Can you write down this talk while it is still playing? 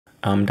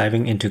I'm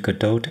diving into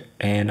Godot,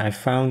 and I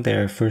found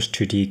their first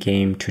 2D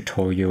game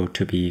tutorial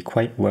to be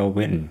quite well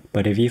written.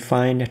 But if you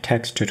find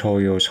text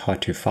tutorials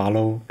hard to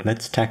follow,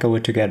 let's tackle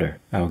it together.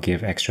 I'll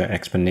give extra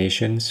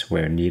explanations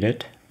where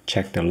needed.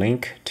 Check the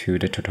link to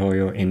the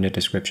tutorial in the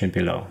description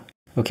below.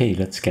 Okay,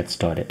 let's get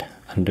started.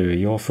 Under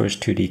your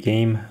first 2D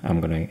game,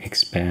 I'm going to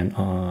expand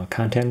on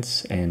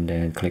contents and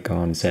then click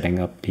on setting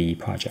up the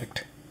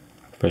project.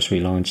 First, we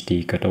launch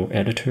the Godot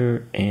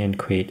editor and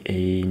create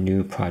a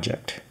new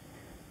project.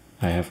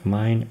 I have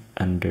mine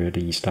under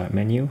the Start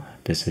menu.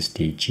 This is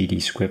the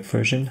GD script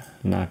version,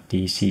 not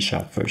the C#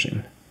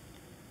 version.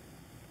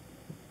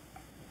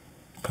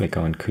 Click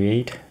on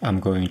Create. I'm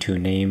going to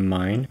name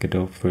mine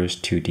Godot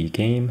First 2D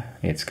Game.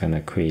 It's going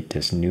to create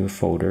this new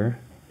folder,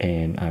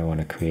 and I want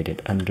to create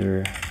it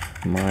under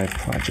My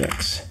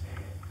Projects.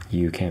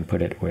 You can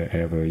put it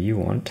wherever you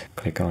want.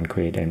 Click on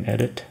Create and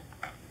Edit.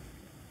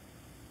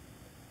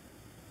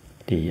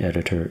 The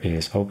editor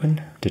is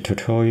open. The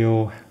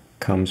tutorial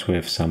comes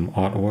with some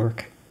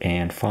artwork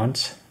and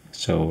fonts,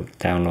 so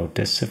download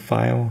this zip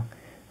file.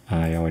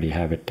 I already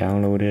have it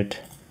downloaded.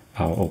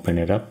 I'll open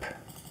it up.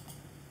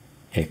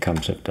 It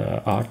comes with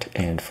the art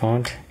and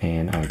font,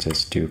 and I'll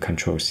just do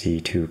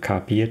Ctrl+C to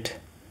copy it.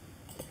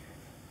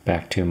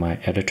 Back to my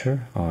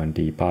editor on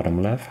the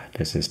bottom left.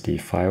 This is the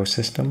file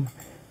system.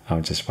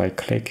 I'll just right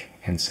click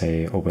and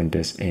say open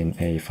this in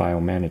a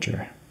file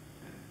manager.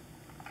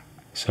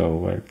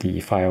 So the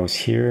files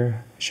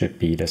here should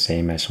be the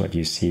same as what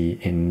you see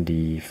in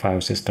the file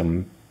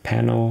system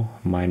panel,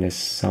 minus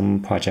some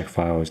project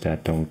files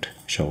that don't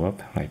show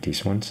up, like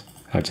these ones.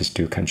 I'll just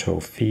do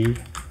Ctrl+V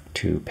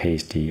to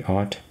paste the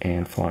art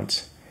and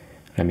fonts.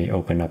 Let me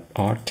open up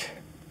art.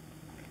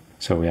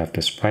 So we have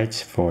the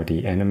sprites for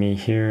the enemy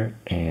here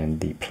and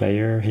the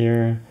player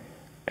here.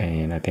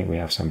 And I think we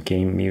have some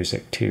game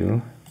music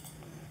too.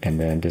 And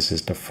then this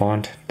is the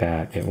font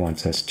that it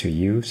wants us to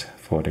use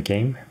for the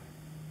game.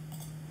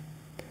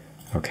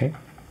 Okay.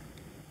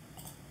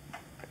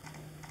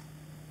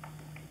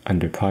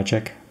 Under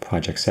project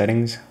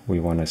settings,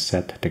 we want to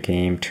set the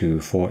game to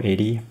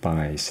 480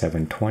 by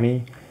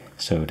 720.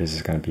 So this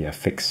is going to be a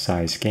fixed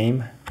size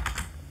game.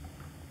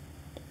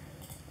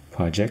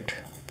 Project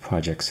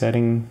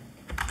setting,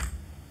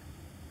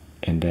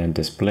 and then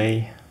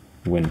display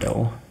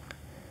window.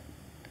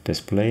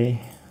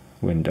 Display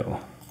window.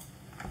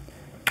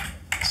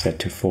 Set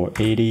to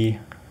 480,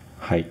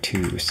 height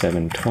to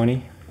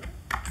 720.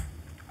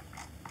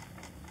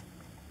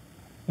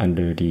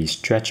 Under the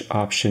stretch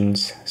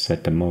options,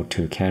 set the mode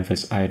to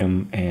canvas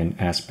item and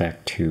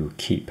aspect to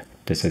keep.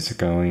 This is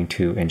going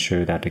to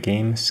ensure that the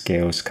game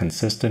scales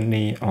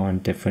consistently on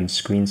different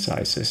screen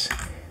sizes.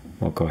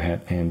 We'll go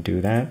ahead and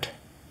do that.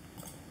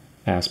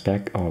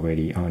 Aspect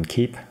already on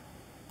keep.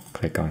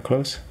 Click on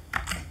close.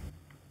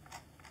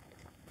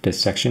 This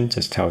section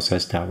just tells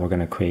us that we're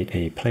going to create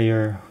a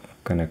player,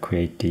 going to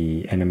create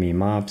the enemy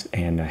mobs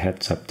and a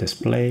heads-up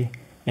display.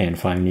 And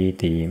finally,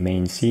 the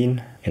main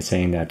scene is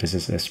saying that this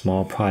is a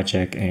small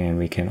project and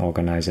we can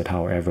organize it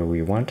however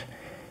we want.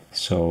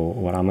 So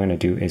what I'm going to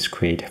do is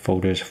create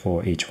folders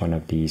for each one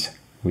of these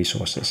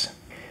resources.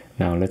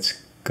 Now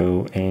let's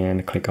go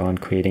and click on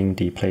creating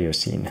the player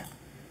scene.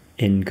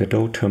 In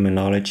Godot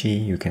terminology,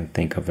 you can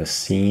think of a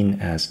scene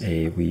as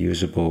a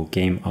reusable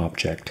game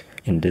object.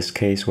 In this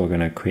case, we're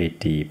going to create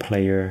the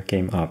player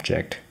game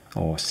object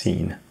or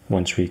scene.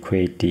 Once we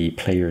create the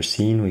player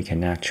scene, we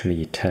can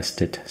actually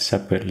test it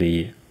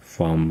separately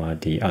from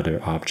the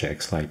other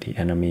objects like the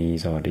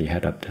enemies or the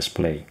head-up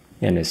display.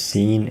 And the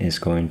scene is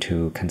going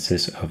to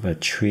consist of a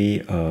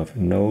tree of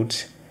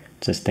nodes.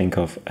 Just think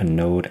of a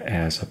node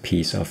as a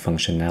piece of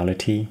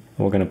functionality.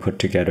 We're going to put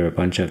together a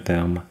bunch of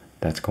them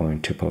that's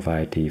going to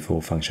provide the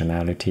full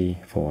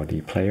functionality for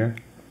the player.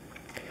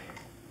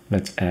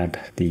 Let's add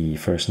the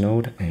first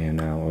node and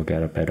now we'll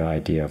get a better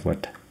idea of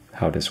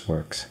how this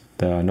works.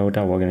 The node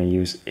that we're going to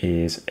use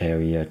is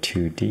area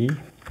 2D.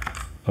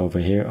 Over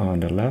here on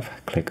the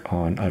left, click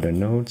on other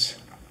nodes,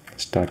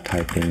 start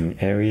typing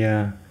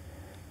area,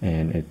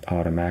 and it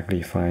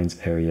automatically finds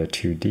area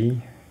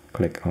 2D.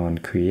 Click on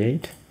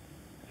create.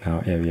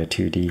 Now area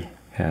 2D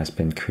has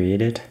been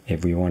created.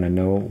 If we want to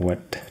know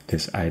what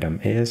this item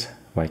is,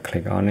 right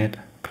click on it,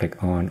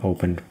 click on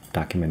open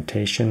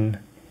documentation,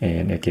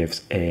 and it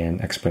gives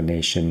an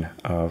explanation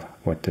of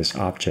what this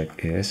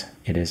object is.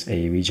 It is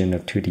a region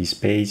of 2D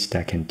space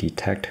that can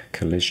detect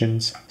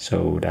collisions.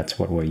 So that's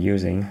what we're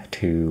using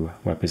to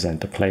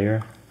represent the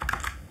player.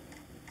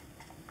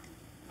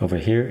 Over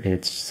here,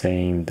 it's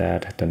saying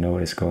that the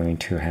node is going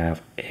to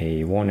have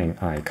a warning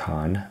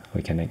icon.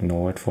 We can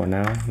ignore it for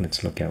now.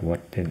 Let's look at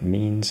what it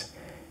means.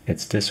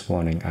 It's this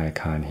warning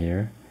icon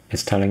here.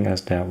 It's telling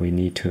us that we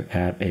need to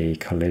add a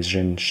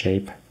collision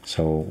shape.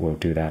 So we'll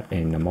do that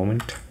in a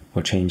moment.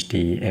 We'll change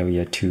the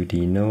area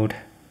 2D node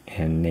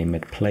and name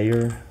it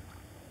player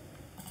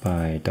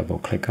by double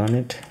click on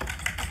it.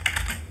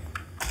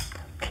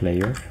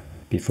 Player.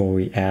 Before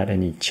we add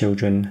any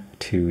children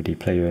to the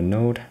player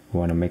node, we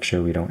want to make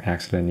sure we don't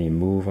accidentally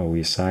move or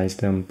resize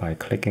them by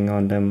clicking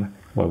on them.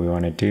 What we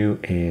want to do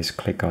is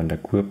click on the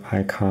group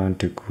icon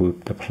to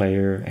group the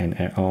player and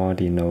add all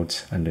the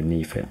nodes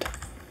underneath it.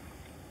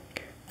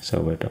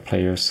 So with the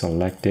player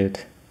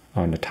selected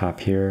on the top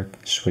here,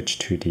 switch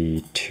to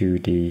the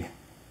 2D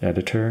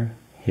editor.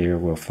 Here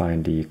we'll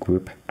find the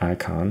group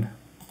icon.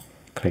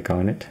 Click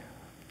on it.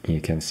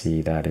 You can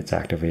see that it's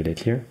activated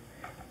here.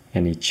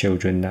 Any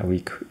children that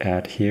we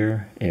add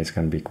here is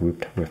going to be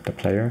grouped with the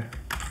player.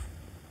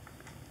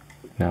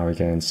 Now we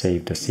can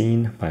save the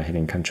scene by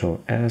hitting Ctrl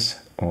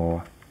S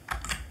or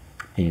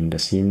in the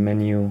scene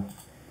menu,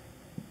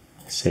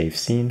 save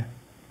scene.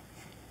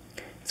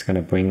 It's going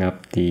to bring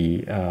up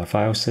the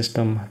file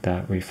system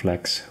that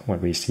reflects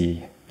what we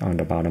see on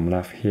the bottom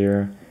left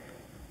here.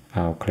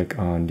 I'll click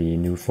on the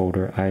new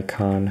folder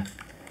icon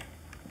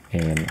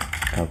and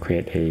I'll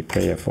create a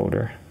player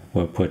folder.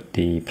 We'll put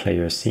the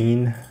player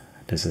scene,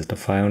 this is the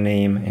file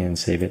name, and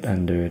save it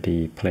under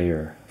the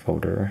player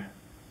folder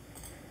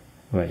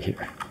right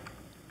here.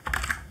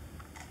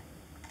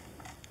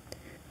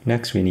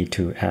 Next, we need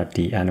to add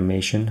the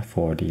animation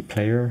for the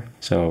player.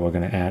 So we're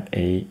going to add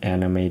a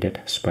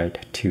animated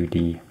sprite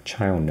 2D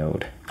child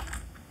node.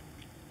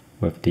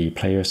 With the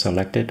player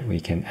selected, we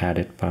can add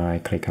it by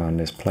clicking on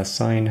this plus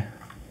sign.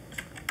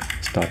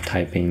 Start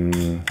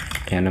typing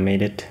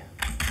animated.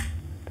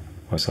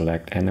 We'll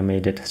select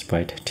animated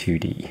sprite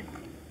 2D.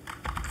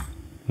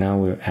 Now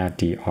we'll add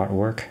the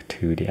artwork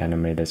to the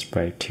animated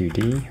sprite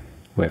 2D.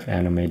 With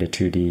animated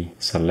 2D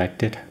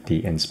selected,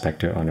 the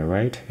inspector on the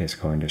right is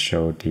going to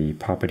show the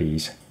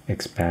properties.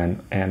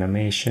 Expand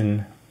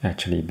animation.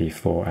 Actually,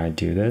 before I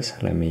do this,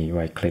 let me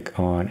right click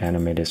on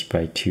animated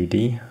sprite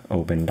 2D,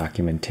 open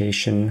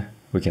documentation.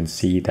 We can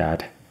see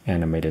that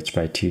animated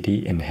sprite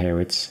 2D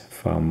inherits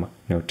from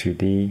node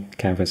 2D,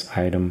 canvas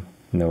item,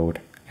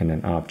 node, and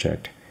an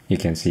object. You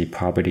can see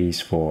properties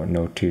for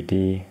node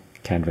 2D,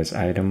 canvas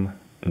item,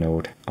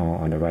 node all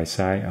on the right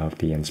side of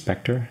the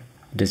inspector.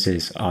 This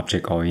is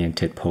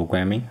object-oriented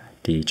programming.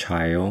 The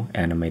child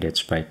animated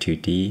sprite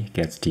 2D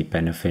gets the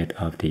benefit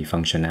of the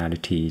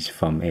functionalities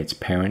from its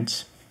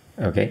parents.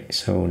 Okay,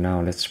 so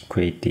now let's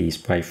create the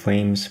sprite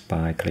frames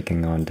by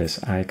clicking on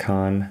this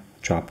icon,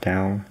 drop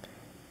down,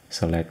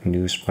 select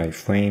new sprite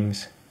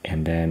frames,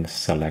 and then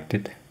select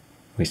it.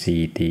 We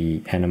see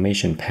the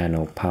animation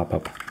panel pop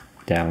up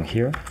down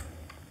here.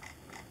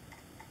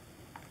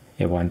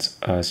 It wants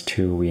us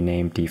to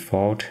rename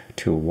default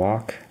to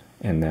walk,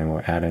 and then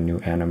we'll add a new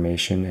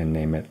animation and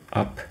name it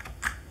up.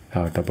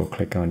 I'll double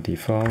click on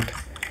default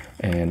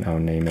and I'll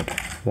name it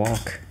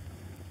walk,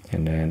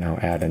 and then I'll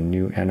add a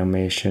new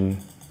animation,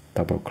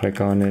 double click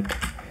on it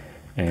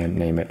and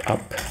name it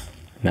up.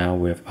 Now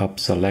with up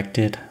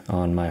selected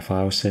on my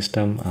file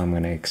system, I'm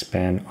going to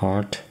expand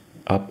art.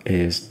 Up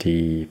is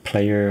the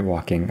player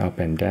walking up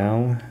and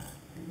down.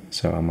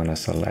 So I'm going to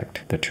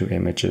select the two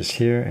images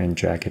here and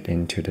drag it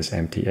into this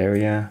empty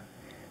area.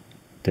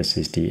 This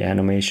is the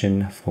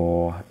animation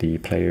for the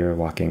player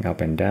walking up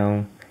and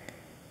down.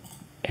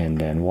 And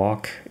then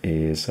walk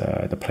is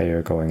the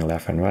player going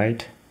left and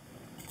right.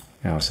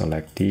 I'll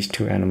select these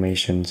two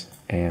animations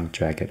and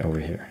drag it over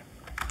here.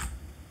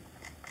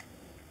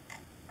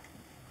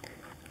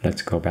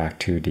 Let's go back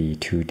to the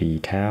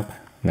 2D tab.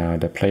 Now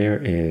the player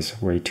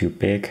is way too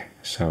big,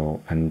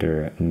 so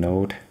under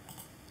Node,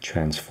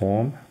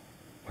 Transform,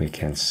 we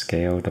can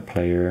scale the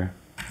player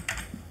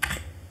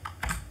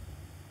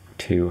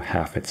to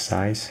half its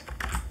size.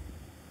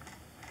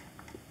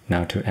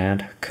 Now to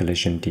add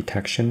collision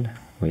detection,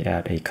 we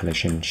add a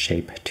collision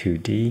shape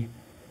 2D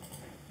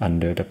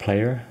under the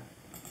player.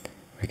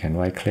 We can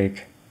right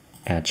click,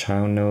 add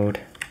child node,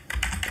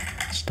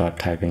 start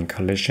typing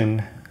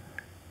collision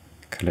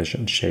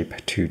shape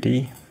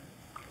 2D,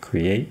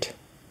 create.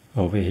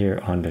 Over here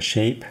on the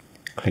shape,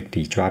 click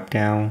the drop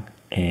down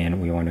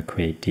and we want to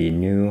create the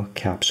new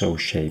capsule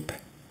shape.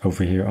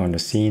 Over here on the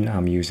scene,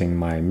 I'm using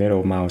my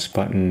middle mouse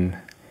button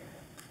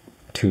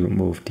to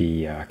move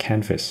the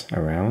canvas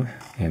around,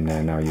 and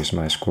then I'll use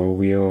my scroll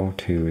wheel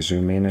to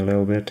zoom in a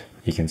little bit.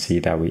 You can see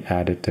that we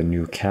added the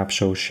new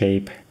capsule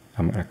shape.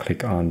 I'm going to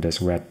click on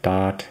this red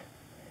dot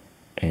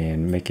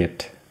and make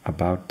it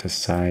about the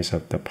size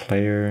of the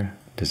player.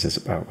 This is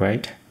about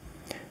right.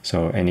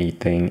 So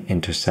anything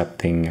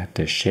intercepting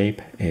the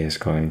shape is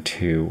going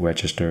to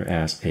register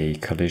as a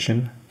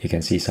collision. You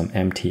can see some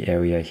empty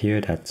area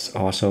here that's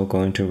also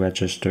going to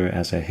register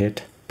as a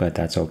hit, but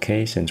that's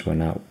okay since we're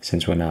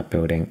not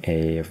building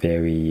a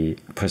very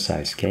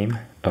precise game.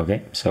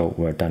 Okay, so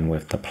we're done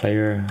with the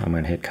player. I'm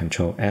going to hit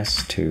Ctrl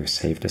S to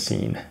save the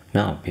scene.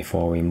 Now,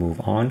 before we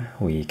move on,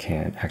 we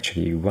can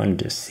actually run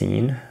this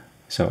scene.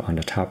 So on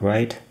the top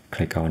right,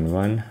 click on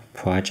Run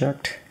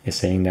Project. It's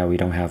saying that we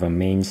don't have a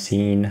main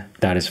scene.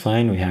 That is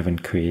fine, we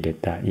haven't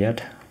created that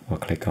yet. We'll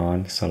click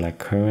on Select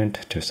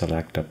Current to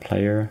select the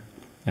player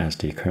as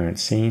the current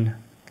scene.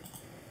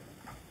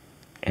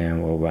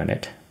 And we'll run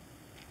it.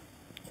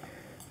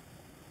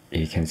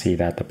 You can see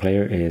that the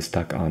player is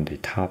stuck on the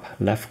top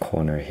left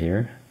corner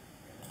here.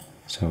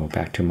 So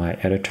back to my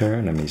editor,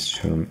 let me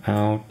zoom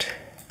out.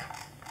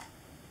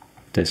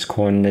 This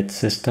coordinate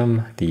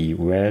system, the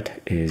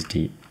red is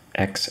the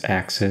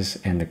x-axis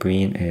and the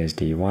green is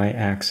the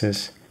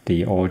y-axis.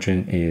 The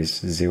origin is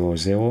 0,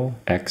 0.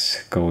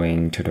 X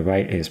going to the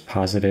right is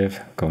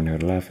positive, going to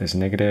the left is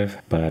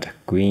negative, but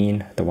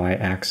green, the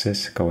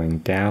y-axis, going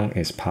down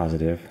is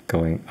positive,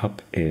 going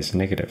up is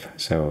negative.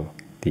 So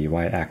the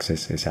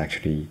y-axis is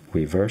actually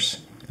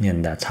reverse,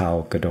 and that's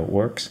how Godot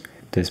works.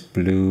 This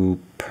blue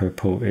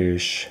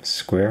purplish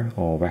square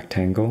or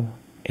rectangle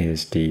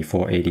is the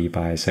 480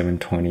 by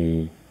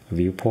 720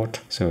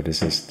 viewport. So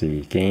this is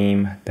the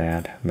game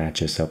that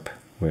matches up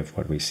with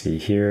what we see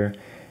here.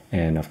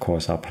 And of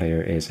course our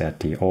player is at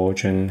the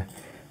origin.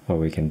 What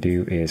we can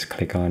do is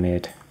click on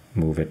it,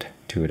 move it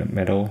to the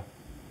middle,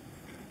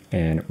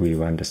 and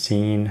rerun the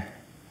scene.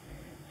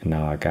 And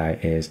now our guy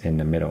is in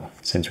the middle.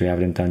 Since we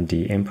haven't done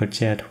the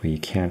input yet, we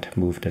can't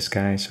move this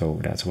guy, so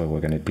that's what we're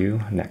gonna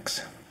do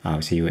next.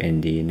 I'll see you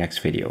in the next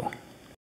video.